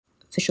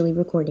Officially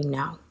recording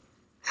now.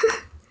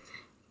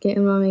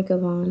 Getting my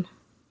makeup on.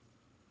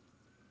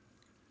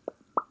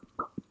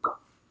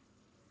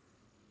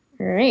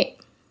 All right.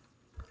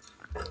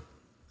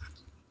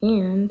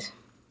 And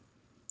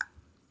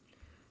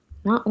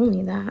not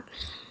only that,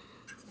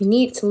 we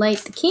need to light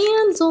the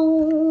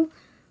candle.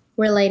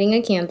 We're lighting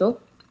a candle.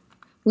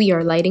 We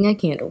are lighting a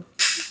candle.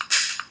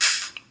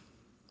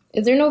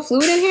 Is there no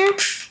fluid in here?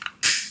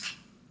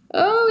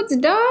 Oh, it's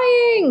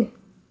dying.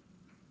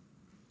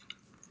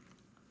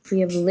 We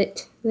have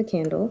lit the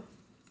candle.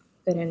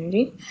 Good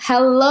energy.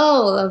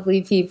 Hello,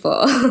 lovely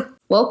people.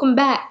 Welcome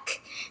back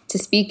to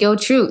Speak Your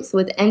Truth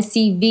with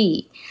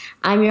NCV.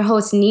 I'm your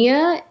host,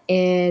 Nia,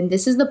 and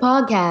this is the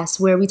podcast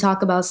where we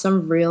talk about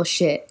some real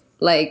shit.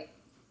 Like,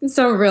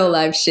 some real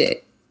life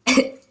shit.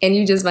 And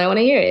you just might want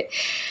to hear it.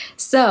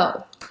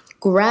 So,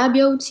 grab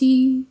your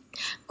tea,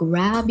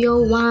 grab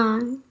your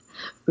wine,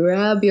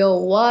 grab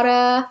your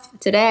water.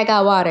 Today I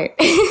got water.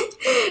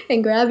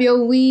 And grab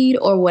your weed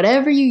or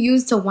whatever you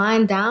use to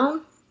wind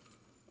down.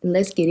 And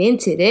let's get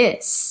into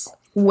this.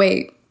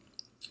 Wait,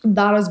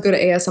 that is good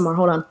ASMR.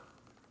 Hold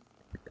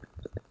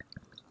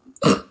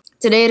on.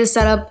 Today the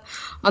setup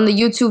on the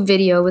YouTube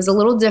video is a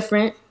little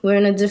different. We're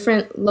in a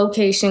different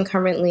location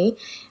currently.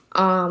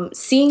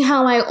 Seeing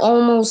how I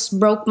almost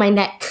broke my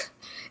neck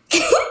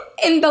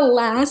in the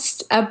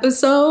last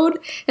episode,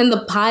 in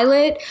the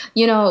pilot,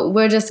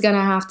 we're just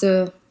gonna have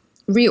to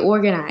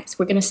reorganize.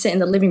 We're gonna sit in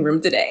the living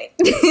room today.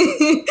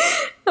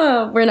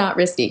 We're not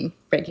risking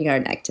breaking our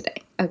neck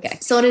today. Okay,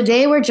 so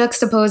today we're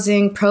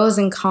juxtaposing pros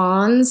and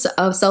cons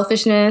of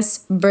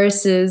selfishness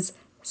versus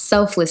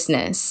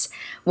selflessness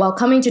while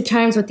coming to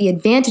terms with the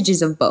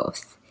advantages of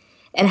both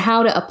and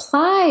how to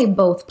apply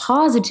both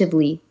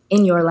positively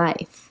in your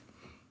life.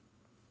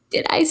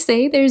 Did I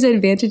say there's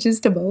advantages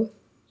to both?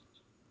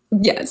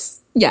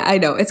 Yes. Yeah, I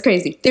know. It's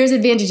crazy. There's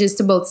advantages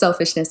to both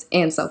selfishness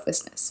and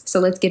selflessness. So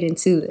let's get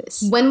into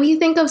this. When we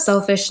think of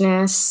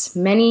selfishness,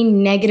 many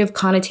negative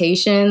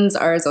connotations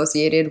are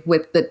associated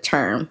with the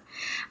term.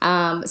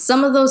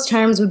 Some of those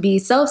terms would be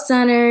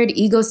self-centered,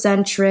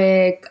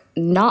 egocentric,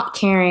 not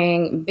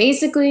caring,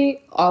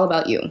 basically all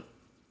about you.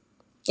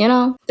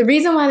 The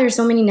reason why there's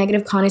so many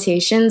negative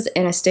connotations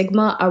and a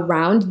stigma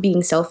around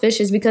being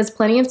selfish is because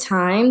plenty of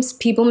times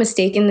people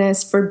mistaken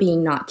this for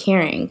being not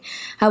caring.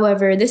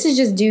 However, this is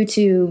just due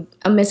to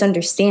a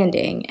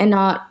misunderstanding and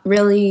not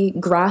really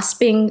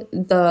grasping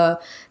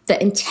the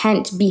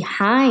intent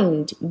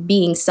behind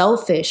being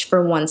selfish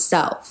for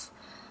oneself.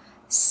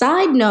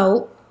 Side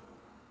note,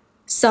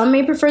 some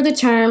may prefer the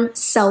term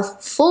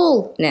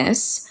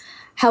selffulness.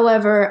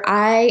 However,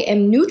 I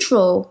am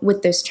neutral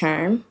with this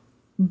term.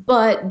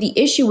 But the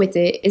issue with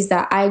it is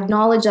that I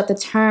acknowledge that the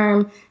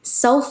term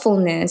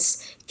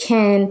selffulness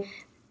can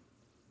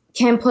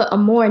put a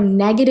more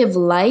negative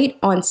light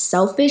on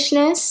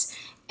selfishness.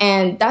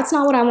 And that's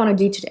not what I want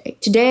to do today.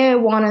 Today, I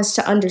want us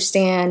to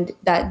understand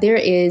that there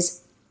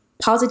is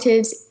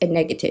positives and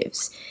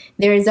negatives.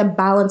 There is a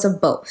balance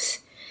of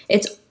both.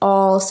 It's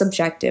all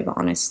subjective,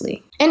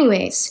 honestly.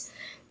 Anyways,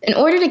 in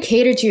order to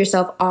cater to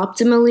yourself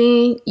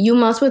optimally, you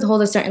must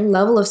withhold a certain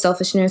level of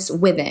selfishness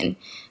within.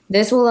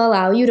 This will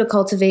allow you to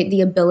cultivate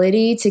the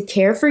ability to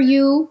care for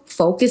you,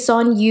 focus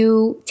on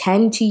you,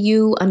 tend to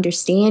you,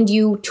 understand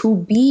you, to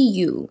be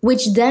you,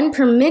 which then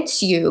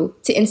permits you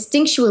to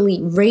instinctually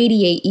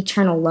radiate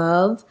eternal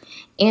love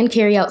and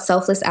carry out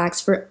selfless acts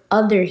for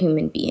other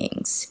human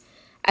beings.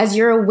 As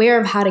you're aware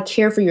of how to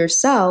care for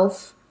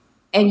yourself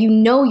and you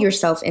know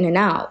yourself in and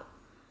out.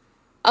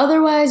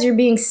 Otherwise, you're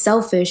being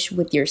selfish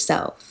with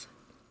yourself.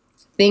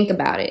 Think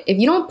about it. If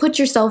you don't put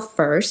yourself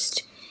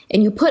first,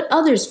 and you put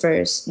others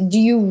first, do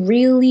you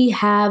really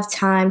have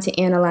time to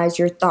analyze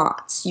your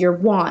thoughts, your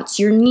wants,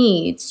 your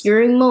needs, your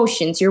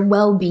emotions, your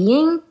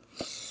well-being?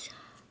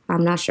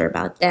 I'm not sure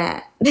about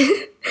that.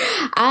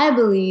 I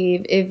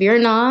believe if you're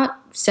not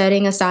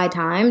setting aside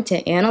time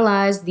to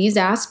analyze these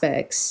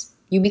aspects,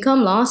 you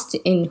become lost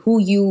in who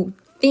you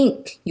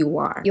think you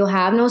are. You'll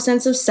have no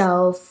sense of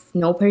self,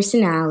 no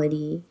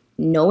personality,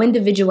 no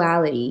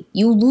individuality.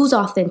 You lose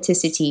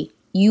authenticity.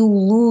 You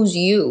lose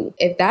you.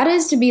 If that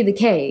is to be the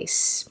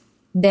case,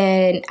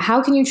 then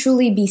how can you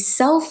truly be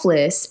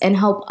selfless and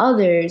help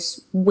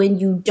others when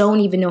you don't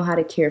even know how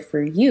to care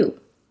for you?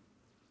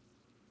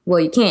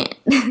 Well, you can't.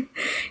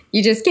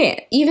 You just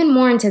can't. Even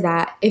more into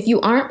that, if you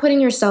aren't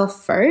putting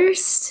yourself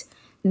first,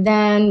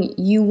 then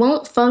you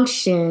won't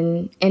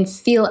function and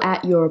feel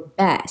at your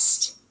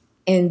best.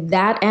 And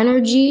that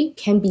energy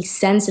can be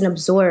sensed and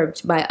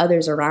absorbed by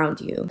others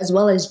around you, as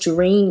well as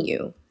drain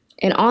you.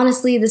 And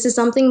honestly, this is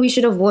something we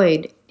should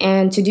avoid.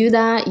 And to do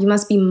that, you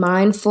must be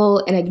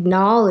mindful and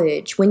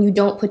acknowledge when you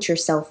don't put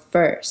yourself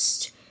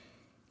first.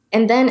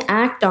 And then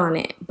act on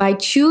it by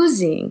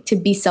choosing to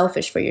be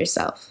selfish for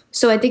yourself.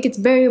 So I think it's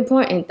very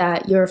important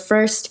that you're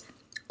first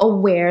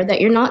aware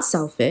that you're not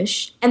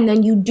selfish, and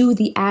then you do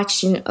the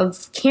action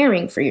of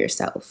caring for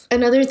yourself.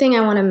 Another thing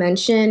I want to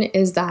mention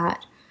is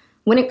that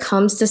when it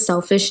comes to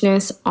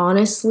selfishness,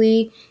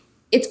 honestly,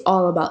 it's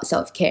all about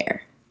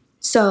self-care.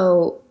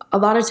 So a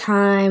lot of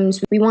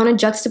times we want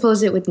to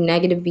juxtapose it with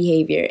negative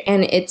behavior,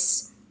 and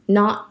that's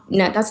not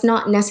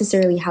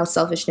necessarily how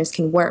selfishness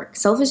can work.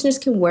 Selfishness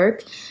can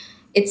work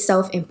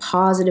itself in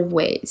positive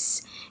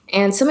ways.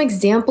 And some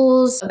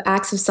examples of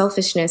acts of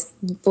selfishness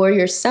for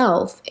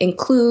yourself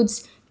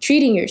includes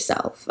treating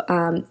yourself.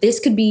 This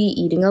could be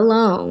eating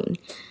alone,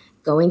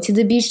 going to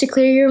the beach to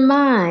clear your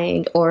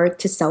mind, or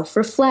to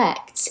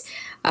self-reflect,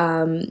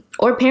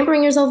 or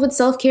pampering yourself with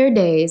self-care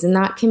days. And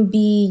that can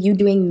be you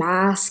doing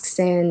masks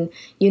and,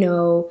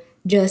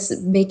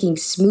 just making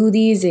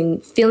smoothies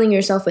and filling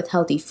yourself with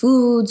healthy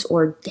foods,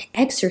 or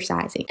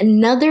exercising.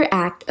 Another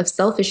act of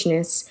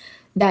selfishness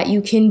that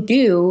you can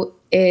do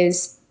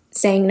is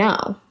saying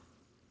no.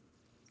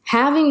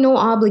 Having no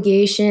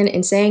obligation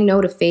and saying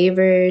no to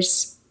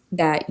favors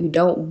that you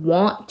don't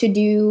want to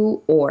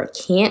do or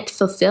can't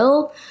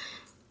fulfill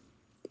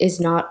is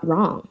not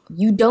wrong.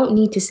 You don't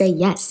need to say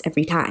yes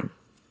every time.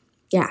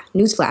 Yeah,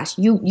 newsflash.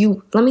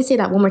 Let me say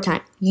that one more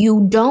time.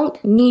 You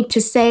don't need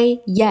to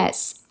say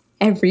yes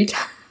every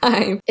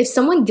time. If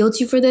someone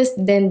guilts you for this,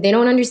 then they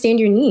don't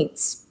understand your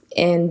needs.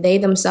 And they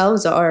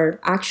themselves are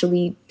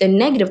actually the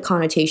negative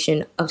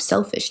connotation of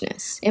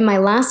selfishness. And my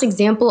last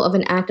example of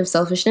an act of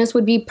selfishness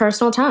would be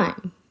personal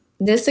time.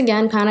 This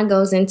again kind of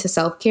goes into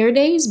self-care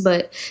days,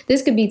 but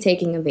this could be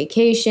taking a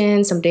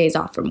vacation, some days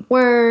off from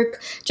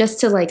work,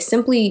 just to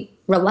simply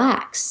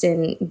relax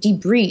and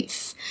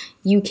debrief.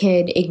 You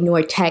could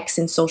ignore texts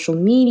and social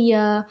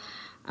media,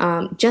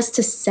 just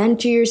to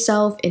center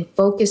yourself and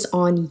focus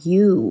on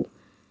you.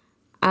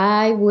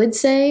 I would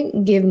say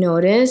give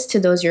notice to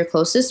those you're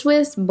closest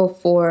with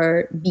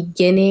before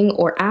beginning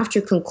or after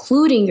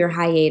concluding your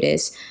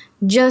hiatus,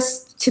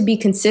 just to be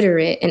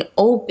considerate and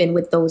open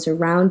with those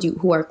around you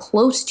who are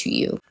close to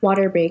you.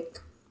 Water break.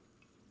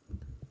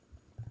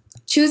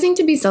 Choosing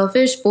to be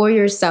selfish for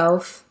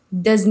yourself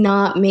does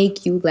not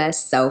make you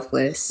less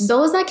selfless.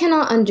 Those that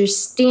cannot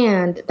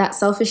understand that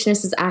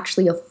selfishness is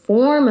actually a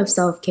form of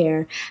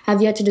self-care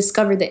have yet to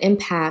discover the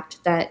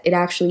impact that it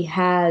actually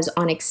has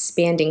on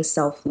expanding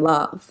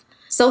self-love.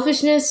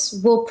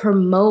 Selfishness will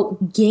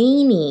promote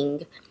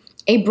gaining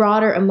a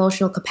broader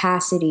emotional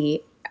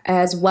capacity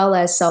as well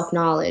as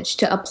self-knowledge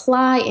to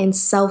apply in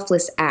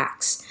selfless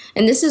acts.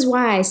 And this is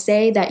why I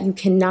say that you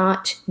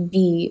cannot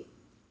be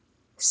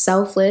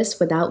selfless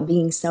without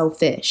being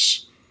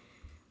selfish.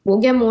 We'll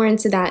get more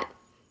into that.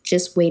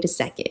 Just wait a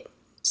second.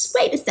 Just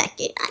wait a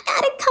second. I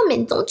got it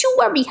coming. Don't you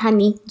worry,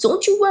 honey.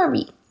 Don't you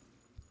worry.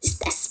 It's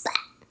that spot.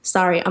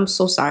 Sorry, I'm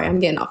so sorry. I'm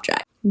getting off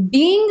track.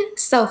 Being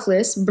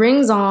selfless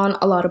brings on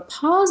a lot of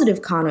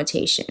positive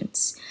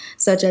connotations,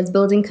 such as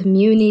building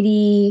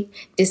community,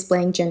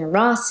 displaying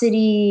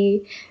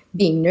generosity,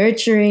 being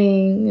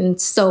nurturing,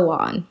 and so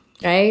on,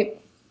 right?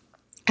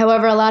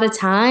 However, a lot of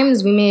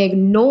times we may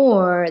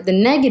ignore the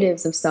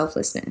negatives of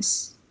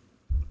selflessness.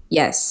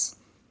 Yes,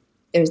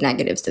 there's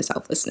negatives to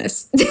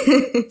selflessness.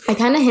 I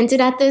kind of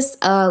hinted at this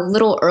a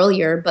little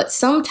earlier, but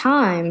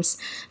sometimes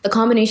the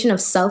combination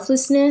of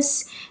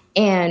selflessness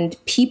and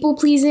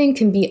people-pleasing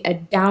can be a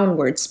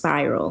downward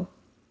spiral.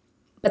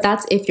 But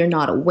that's if you're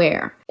not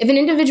aware. If an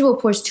individual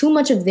pours too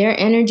much of their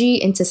energy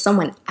into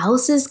someone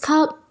else's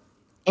cup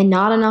and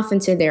not enough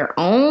into their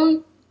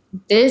own,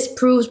 this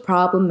proves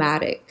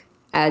problematic,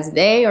 as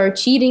they are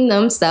cheating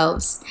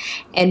themselves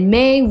and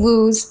may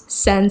lose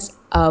sense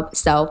of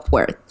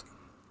self-worth.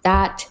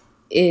 That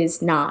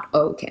is not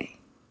okay.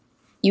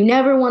 You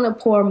never want to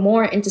pour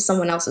more into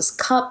someone else's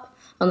cup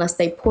unless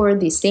they pour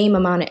the same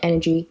amount of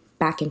energy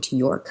back into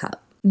your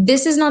cup.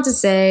 This is not to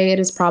say it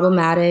is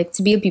problematic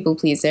to be a people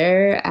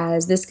pleaser,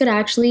 as this could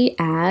actually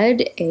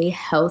add a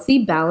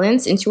healthy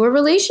balance into a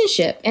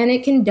relationship, and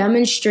it can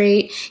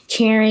demonstrate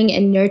caring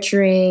and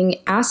nurturing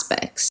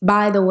aspects.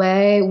 By the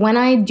way, when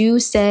I do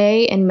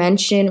say and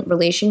mention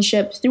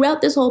relationships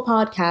throughout this whole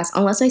podcast,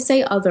 unless I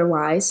say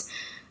otherwise,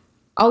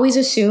 always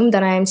assume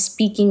that I am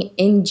speaking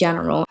in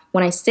general.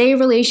 When I say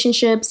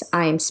relationships,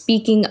 I am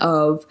speaking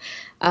of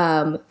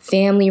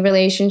family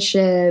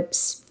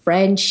relationships,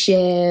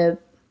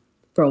 friendship,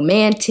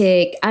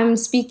 romantic. I'm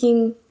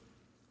speaking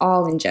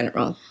all in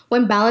general.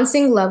 When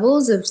balancing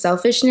levels of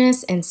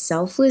selfishness and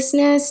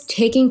selflessness,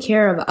 taking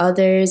care of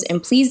others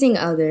and pleasing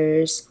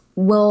others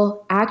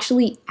will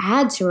actually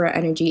add to our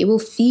energy. It will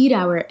feed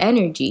our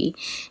energy.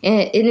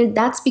 And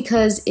that's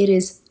because it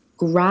is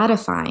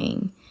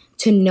gratifying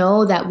to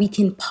know that we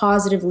can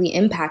positively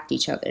impact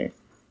each other.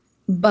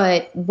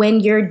 But when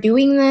you're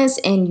doing this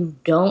and you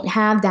don't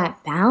have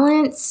that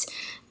balance,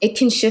 it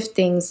can shift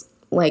things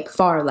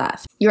far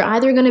left. You're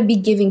either going to be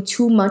giving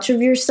too much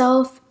of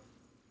yourself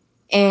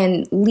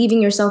and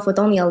leaving yourself with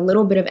only a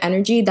little bit of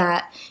energy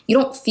that you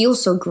don't feel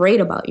so great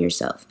about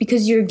yourself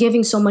because you're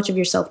giving so much of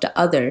yourself to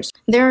others.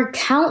 There are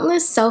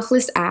countless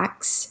selfless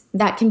acts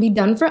that can be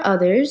done for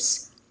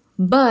others,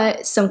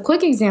 but some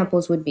quick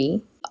examples would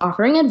be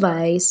offering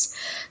advice,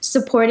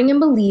 supporting and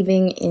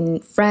believing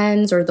in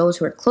friends or those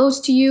who are close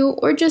to you,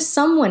 or just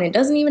someone. It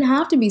doesn't even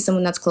have to be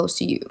someone that's close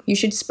to you. You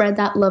should spread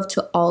that love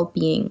to all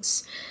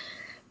beings.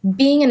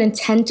 Being an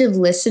attentive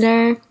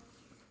listener,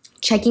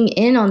 checking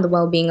in on the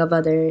well-being of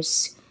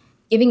others,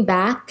 Giving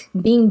back,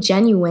 being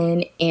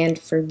genuine, and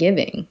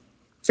forgiving.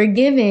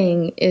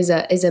 Forgiving is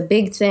a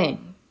big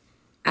thing.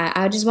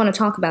 I just want to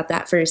talk about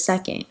that for a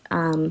second.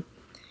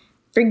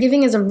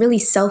 Forgiving is a really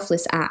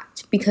selfless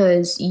act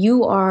because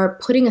you are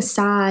putting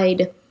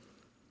aside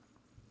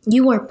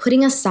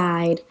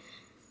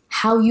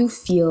how you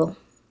feel,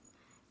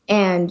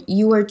 and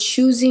you are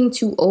choosing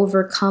to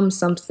overcome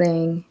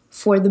something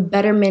for the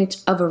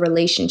betterment of a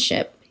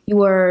relationship.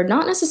 You are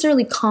not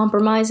necessarily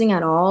compromising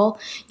at all.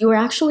 You are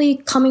actually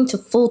coming to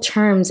full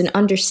terms and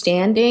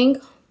understanding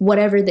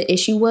whatever the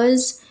issue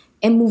was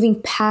and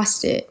moving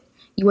past it.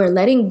 You are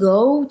letting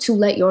go to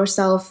let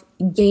yourself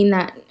gain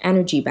that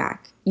energy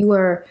back. You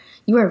are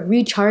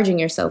recharging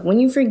yourself. When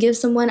you forgive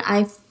someone,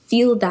 I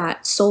feel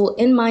that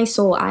in my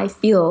soul, I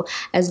feel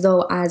as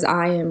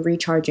I am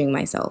recharging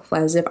myself,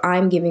 as if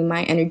I'm giving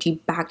my energy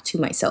back to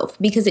myself,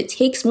 because it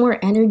takes more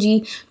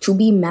energy to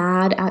be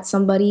mad at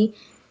somebody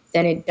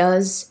than it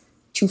does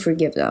to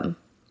forgive them.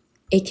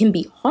 It can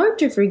be hard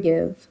to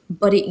forgive,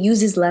 but it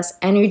uses less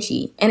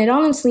energy, and it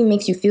honestly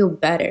makes you feel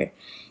better.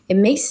 It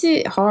makes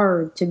it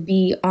hard to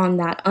be on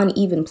that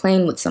uneven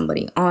plane with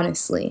somebody,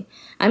 honestly.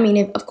 I mean,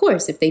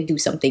 if they do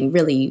something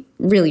really,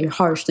 really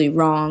harshly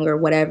wrong or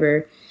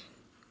whatever,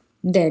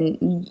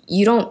 then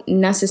you don't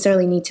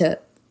necessarily need to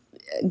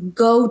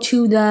go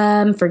to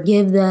them,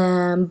 forgive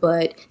them,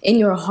 but in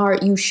your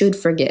heart, you should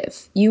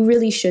forgive. You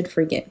really should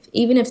forgive.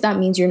 Even if that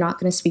means you're not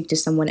going to speak to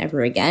someone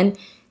ever again,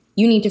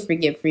 you need to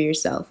forgive for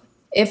yourself.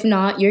 If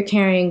not, you're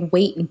carrying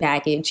weight and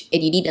baggage,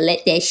 and you need to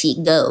let that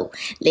shit go.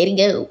 Let it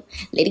go.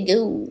 Let it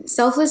go.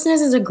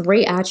 Selflessness is a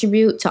great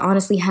attribute to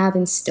honestly have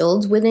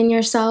instilled within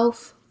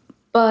yourself,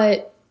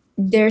 but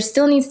there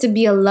still needs to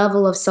be a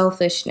level of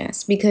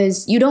selfishness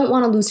because you don't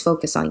want to lose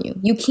focus on you.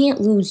 You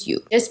can't lose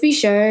you. Just be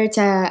sure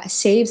to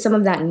save some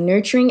of that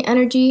nurturing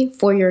energy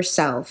for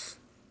yourself.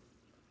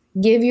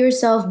 Give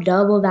yourself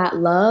double that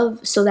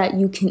love so that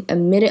you can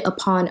emit it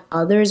upon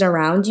others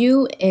around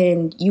you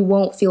and you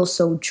won't feel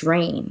so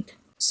drained.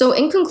 So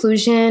in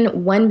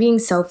conclusion, when being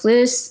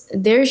selfless,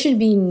 there should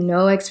be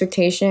no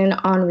expectation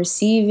on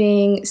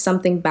receiving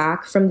something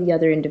back from the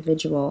other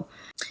individual.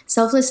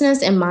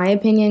 Selflessness, in my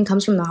opinion,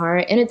 comes from the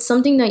heart, and it's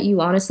something that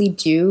you honestly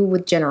do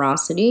with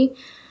generosity.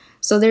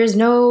 So there's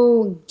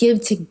no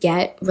give to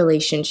get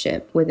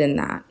relationship within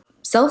that.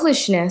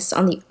 Selfishness,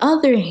 on the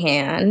other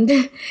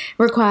hand,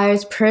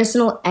 requires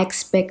personal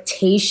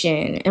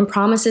expectation and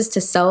promises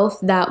to self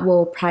that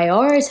will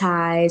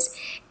prioritize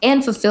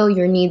and fulfill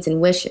your needs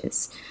and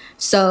wishes.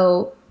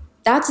 So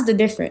that's the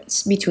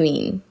difference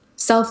between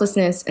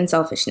selflessness and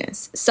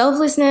selfishness.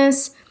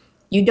 Selflessness,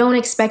 you don't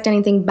expect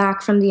anything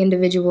back from the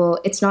individual.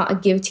 It's not a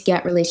give to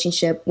get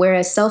relationship.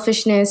 Whereas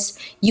selfishness,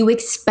 you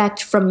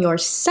expect from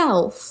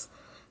yourself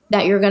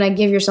that you're going to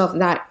give yourself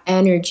that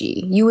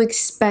energy. You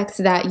expect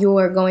that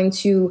you're going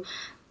to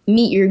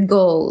meet your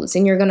goals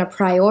and you're going to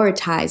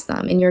prioritize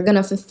them and you're going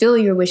to fulfill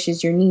your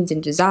wishes, your needs,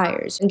 and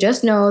desires. And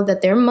just know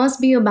that there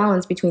must be a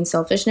balance between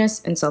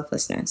selfishness and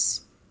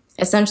selflessness.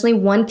 Essentially,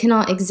 one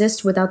cannot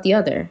exist without the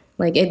other.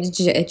 Like, it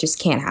just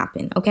can't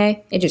happen,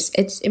 okay?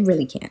 It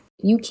really can't.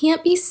 You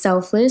can't be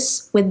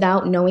selfless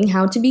without knowing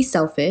how to be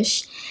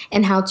selfish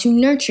and how to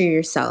nurture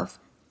yourself.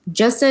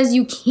 Just as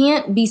you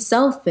can't be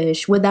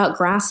selfish without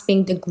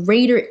grasping the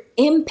greater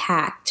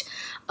impact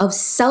of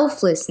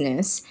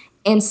selflessness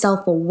and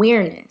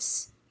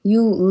self-awareness.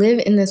 You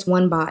live in this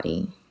one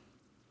body.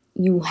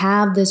 You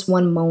have this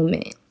one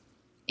moment,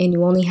 and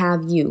you only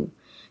have you.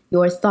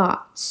 Your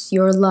thoughts,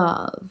 your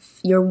love,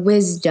 your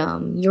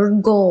wisdom, your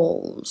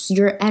goals,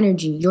 your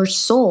energy, your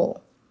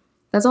soul.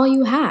 That's all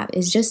you have.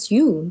 It's just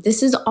you.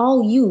 This is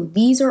all you.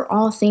 These are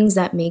all things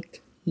that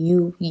make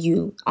you,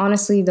 you.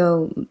 Honestly,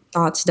 though,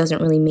 thoughts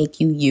doesn't really make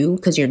you, you,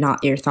 because you're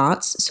not your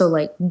thoughts.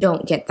 So,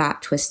 don't get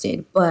that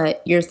twisted.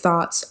 But your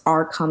thoughts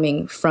are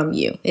coming from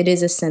you. It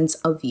is a sense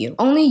of you.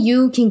 Only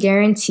you can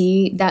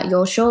guarantee that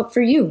you'll show up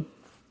for you.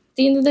 At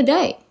the end of the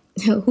day,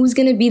 who's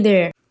going to be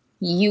there?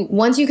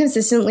 Once you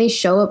consistently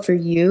show up for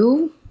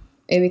you,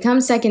 it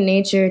becomes second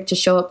nature to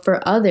show up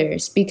for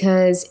others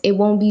because it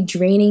won't be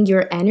draining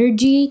your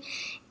energy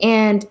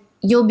and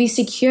you'll be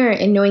secure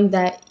in knowing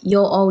that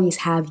you'll always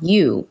have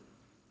you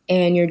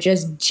and you're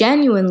just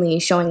genuinely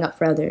showing up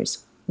for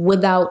others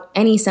without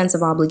any sense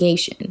of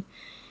obligation.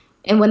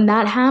 And when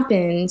that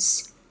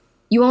happens,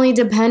 you only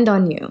depend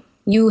on you.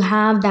 You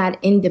have that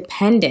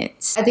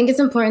independence. I think it's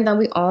important that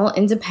we all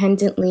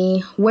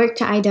independently work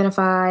to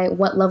identify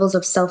what levels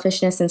of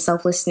selfishness and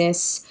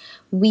selflessness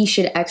we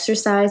should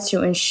exercise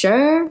to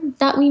ensure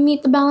that we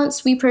meet the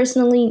balance we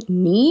personally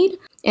need.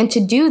 And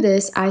to do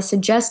this, I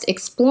suggest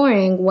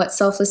exploring what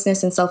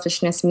selflessness and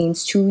selfishness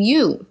means to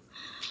you.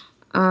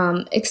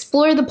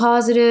 Explore the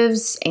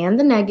positives and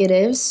the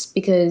negatives,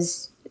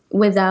 because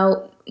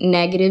without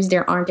negatives,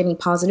 there aren't any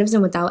positives,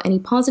 and without any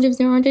positives,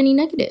 there aren't any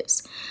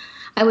negatives.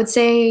 I would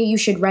say you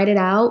should write it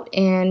out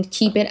and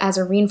keep it as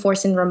a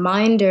reinforcing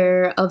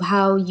reminder of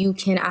how you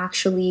can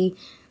actually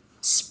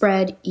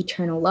spread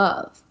eternal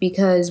love.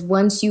 Because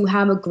once you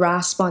have a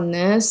grasp on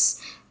this,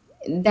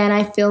 then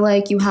I feel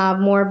like you have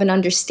more of an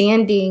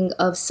understanding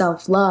of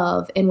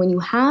self-love. And when you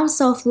have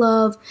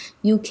self-love,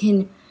 you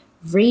can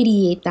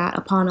radiate that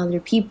upon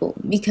other people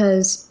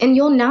and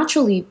you'll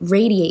naturally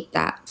radiate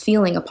that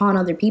feeling upon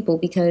other people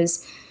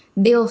because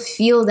they'll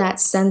feel that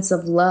sense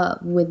of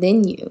love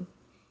within you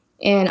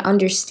and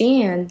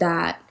understand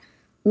that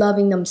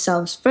loving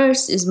themselves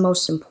first is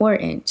most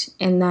important,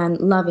 and then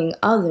loving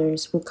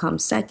others will come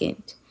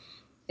second.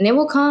 And it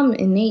will come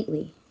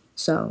innately.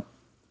 So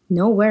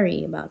no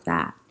worry about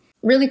that.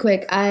 Really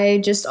quick,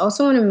 I just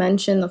also want to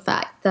mention the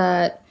fact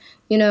that,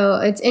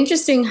 it's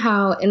interesting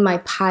how in my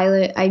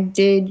pilot, I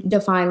did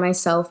define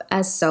myself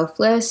as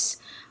selfless.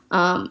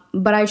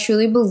 But I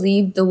truly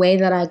believe the way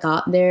that I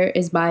got there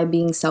is by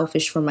being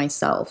selfish for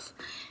myself.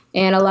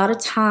 And a lot of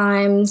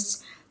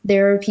times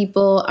there are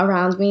people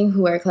around me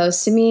who are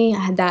close to me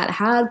that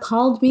had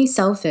called me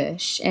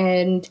selfish.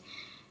 And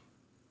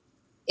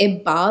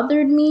it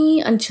bothered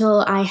me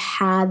until I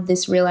had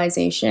this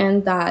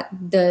realization that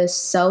the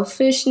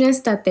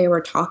selfishness that they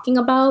were talking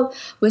about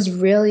was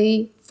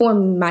really for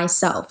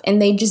myself.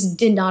 And they just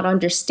did not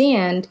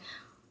understand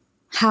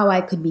how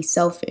I could be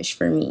selfish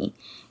for me.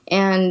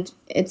 And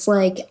it's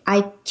like,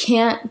 I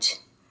can't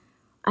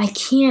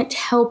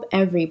help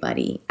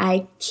everybody.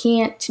 I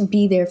can't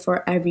be there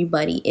for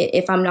everybody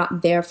if I'm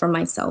not there for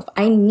myself.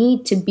 I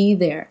need to be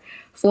there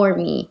for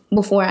me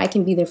before I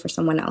can be there for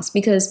someone else.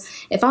 Because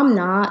if I'm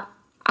not,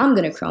 I'm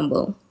going to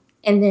crumble.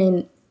 And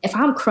then if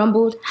I'm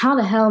crumbled, how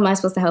the hell am I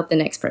supposed to help the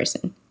next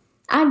person?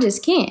 I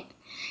just can't.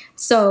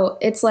 So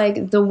it's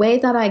like the way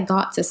that I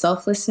got to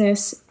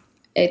selflessness,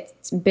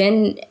 it's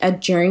been a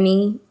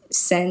journey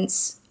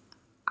since,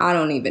 I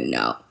don't even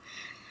know.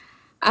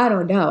 I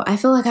don't know. I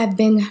feel like I've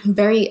been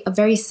a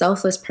very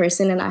selfless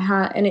person,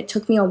 and it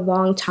took me a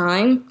long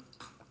time.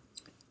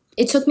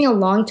 It took me a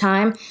long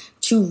time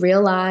to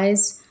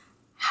realize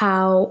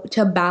how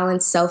to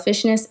balance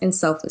selfishness and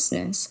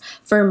selflessness.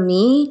 For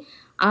me,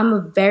 I'm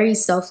a very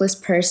selfless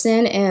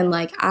person, and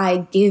like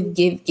I give,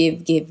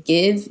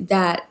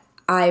 that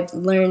I've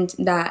learned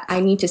that I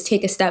need to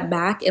take a step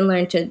back and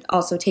learn to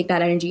also take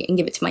that energy and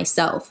give it to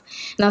myself.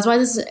 And that's why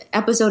this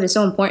episode is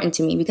so important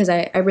to me, because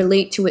I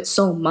relate to it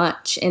so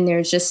much. And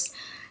there's just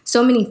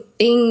so many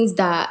things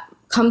that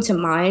come to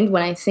mind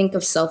when I think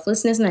of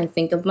selflessness and I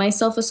think of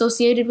myself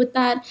associated with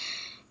that.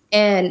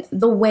 And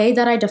the way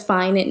that I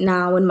define it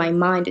now in my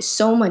mind is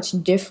so much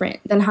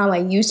different than how I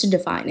used to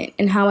define it.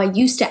 And how I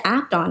used to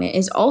act on it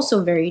is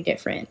also very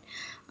different.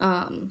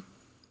 A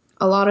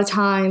lot of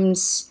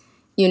times,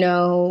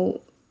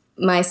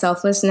 my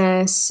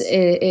selflessness,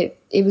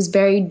 it was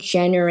very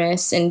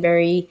generous and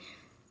very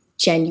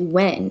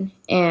genuine.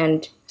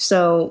 And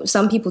so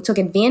some people took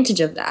advantage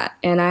of that.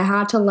 And I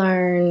had to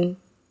learn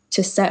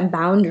to set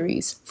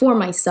boundaries for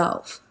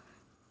myself.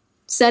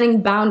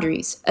 Setting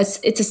boundaries,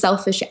 it's a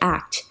selfish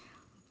act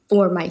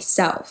for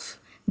myself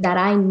that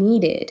I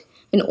needed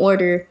in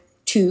order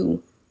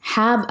to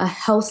have a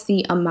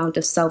healthy amount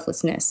of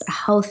selflessness, a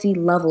healthy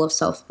level of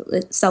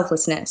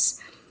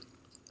selflessness.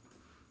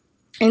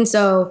 And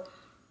so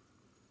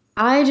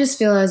I just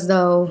feel as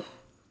though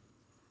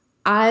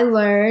I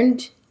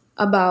learned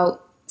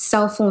about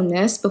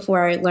selffulness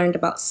before I learned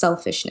about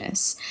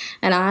selfishness.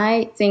 And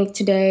I think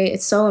today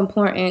it's so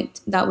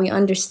important that we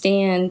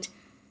understand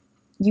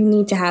you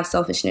need to have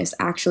selfishness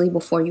actually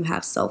before you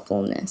have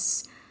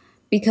selffulness,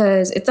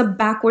 because it's a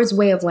backwards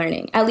way of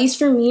learning. At least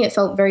for me, it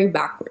felt very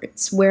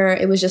backwards, where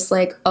it was just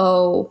like,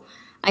 oh,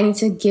 I need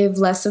to give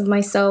less of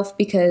myself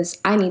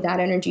because I need that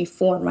energy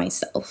for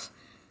myself.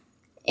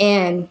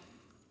 And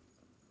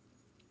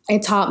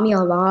it taught me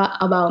a lot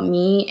about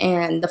me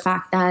and the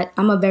fact that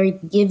I'm a very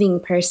giving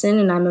person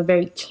and I'm a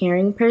very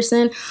caring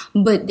person,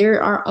 but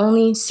there are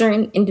only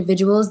certain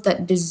individuals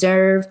that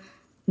deserve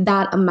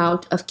that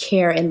amount of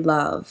care and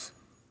love.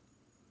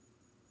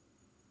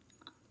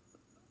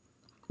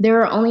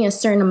 There are only a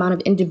certain amount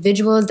of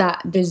individuals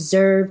that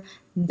deserve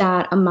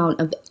that amount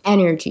of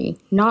energy,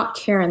 not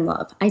care and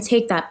love. I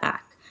take that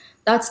back.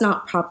 That's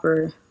not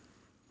proper.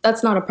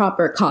 That's not a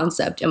proper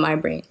concept in my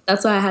brain.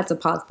 That's why I had to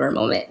pause for a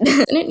moment.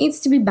 And it needs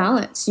to be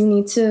balanced. You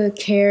need to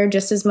care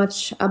just as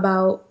much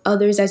about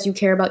others as you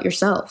care about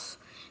yourself,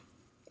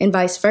 and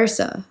vice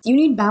versa. You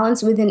need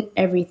balance within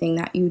everything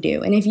that you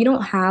do. And if you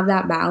don't have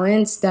that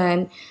balance,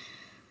 then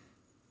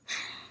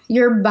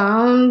you're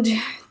bound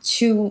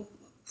to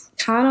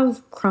kind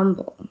of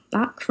crumble.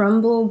 Not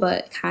crumble,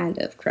 but kind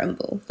of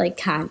crumble. Like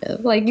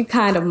you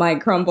kind of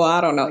might crumble.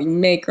 I don't know. You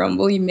may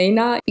crumble, you may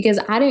not. Because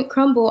I didn't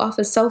crumble off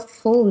of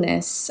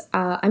selflessness.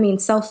 I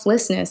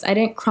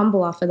didn't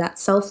crumble off of that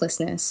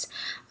selflessness.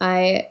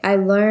 I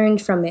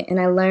learned from it, and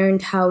I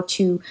learned how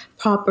to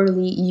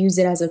properly use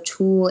it as a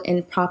tool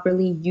and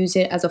properly use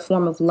it as a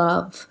form of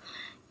love.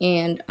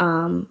 And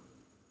I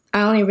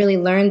only really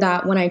learned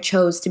that when I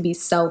chose to be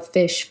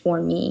selfish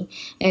for me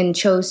and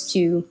chose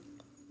to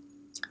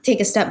take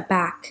a step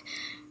back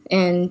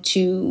and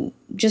to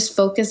just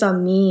focus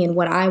on me and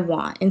what I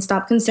want and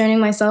stop concerning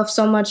myself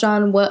so much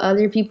on what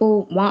other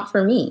people want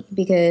for me.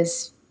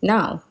 Because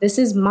no, this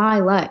is my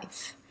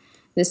life.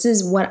 This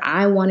is what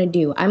I want to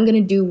do. I'm going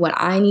to do what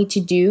I need to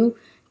do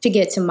to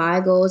get to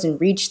my goals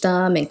and reach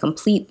them and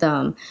complete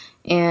them.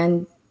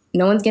 And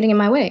no one's getting in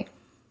my way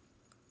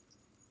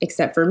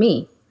except for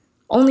me.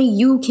 Only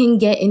you can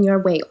get in your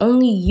way.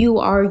 Only you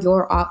are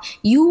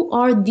you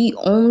are the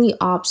only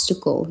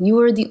obstacle. You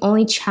are the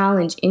only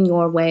challenge in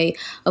your way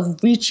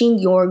of reaching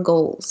your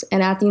goals.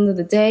 And at the end of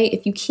the day,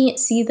 if you can't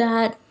see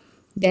that,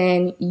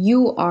 then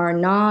you are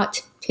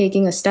not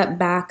taking a step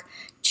back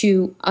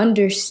to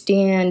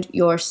understand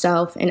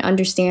yourself and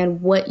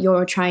understand what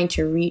you're trying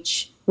to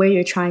reach, where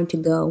you're trying to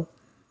go.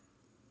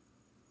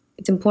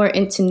 It's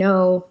important to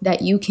know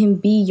that you can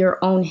be your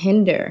own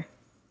hinder.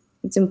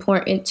 It's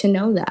important to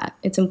know that.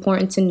 It's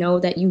important to know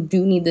that you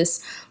do need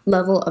this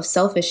level of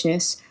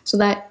selfishness so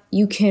that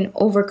you can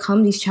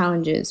overcome these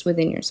challenges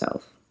within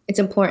yourself. It's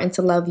important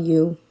to love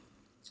you,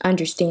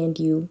 understand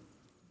you,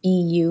 be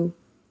you,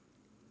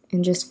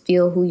 and just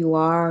feel who you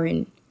are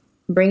and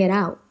bring it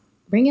out.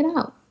 Bring it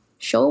out.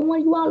 Show them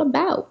what you're all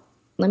about.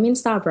 Let me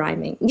stop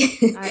rhyming.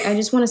 I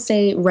just want to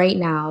say right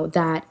now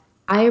that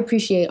I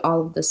appreciate all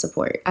of the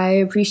support. I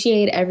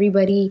appreciate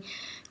everybody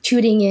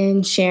tuning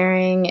in,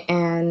 sharing,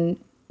 and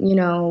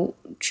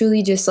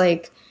truly just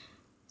like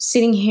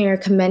sitting here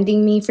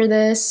commending me for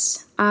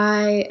this.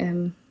 I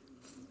am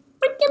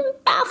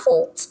freaking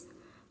baffled.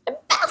 I'm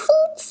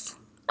baffled.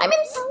 I'm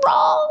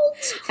enthralled.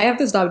 I have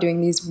to stop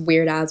doing these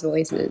weird ass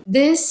voices.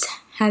 This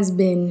has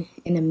been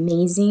an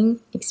amazing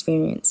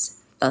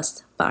experience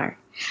thus far.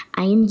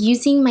 I am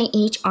using my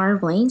HR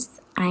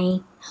voice.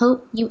 I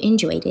hope you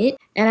enjoyed it.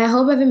 And I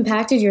hope I've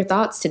impacted your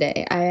thoughts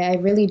today. I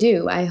really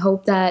do. I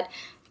hope that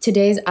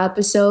today's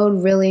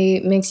episode really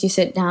makes you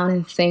sit down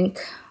and think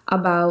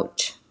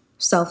about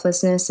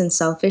selflessness and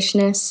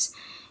selfishness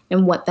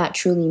and what that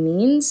truly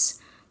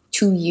means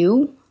to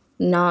you,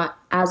 not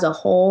as a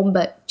whole,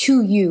 but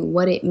to you,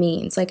 what it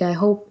means. Like, I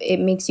hope it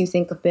makes you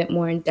think a bit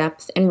more in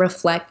depth and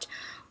reflect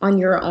on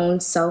your own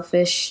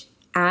selfish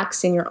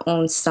acts and your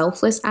own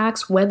selfless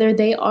acts, whether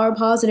they are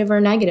positive or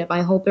negative.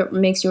 I hope it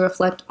makes you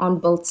reflect on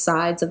both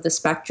sides of the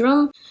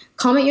spectrum.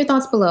 Comment your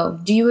thoughts below.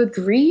 Do you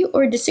agree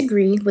or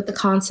disagree with the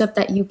concept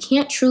that you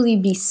can't truly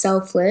be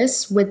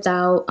selfless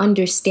without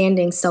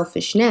understanding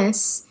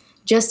selfishness,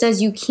 just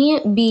as you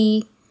can't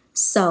be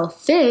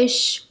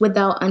selfish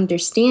without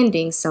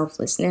understanding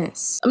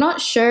selflessness? I'm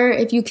not sure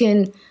if you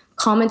can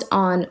comment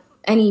on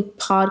any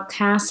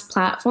podcast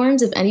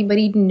platforms, if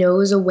anybody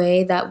knows a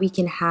way that we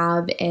can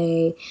have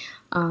a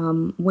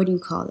what do you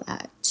call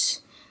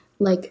that?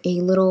 Like a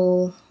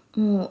little,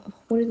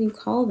 what do you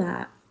call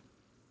that?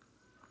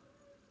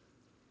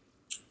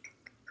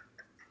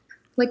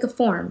 Like a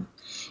form.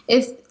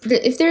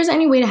 If there's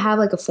any way to have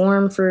like a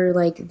form for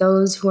like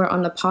those who are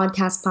on the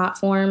podcast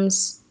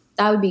platforms,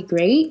 that would be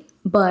great.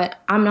 But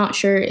I'm not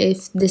sure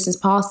if this is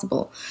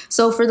possible.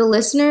 So for the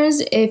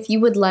listeners, if you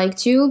would like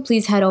to,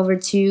 please head over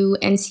to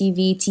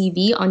NCV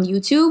TV on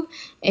YouTube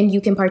and you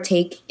can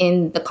partake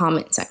in the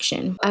comment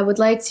section. I would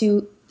like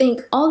to thank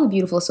all the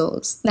beautiful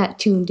souls that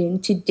tuned in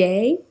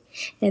today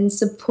and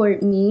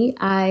support me.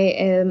 I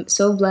am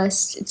so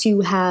blessed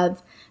to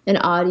have an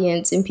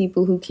audience and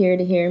people who care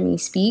to hear me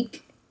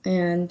speak.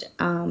 And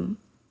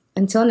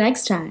until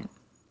next time,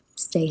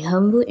 stay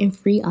humble and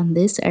free on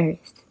this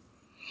earth.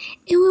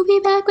 And we'll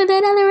be back with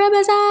another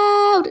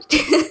episode.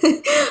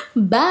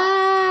 Bye.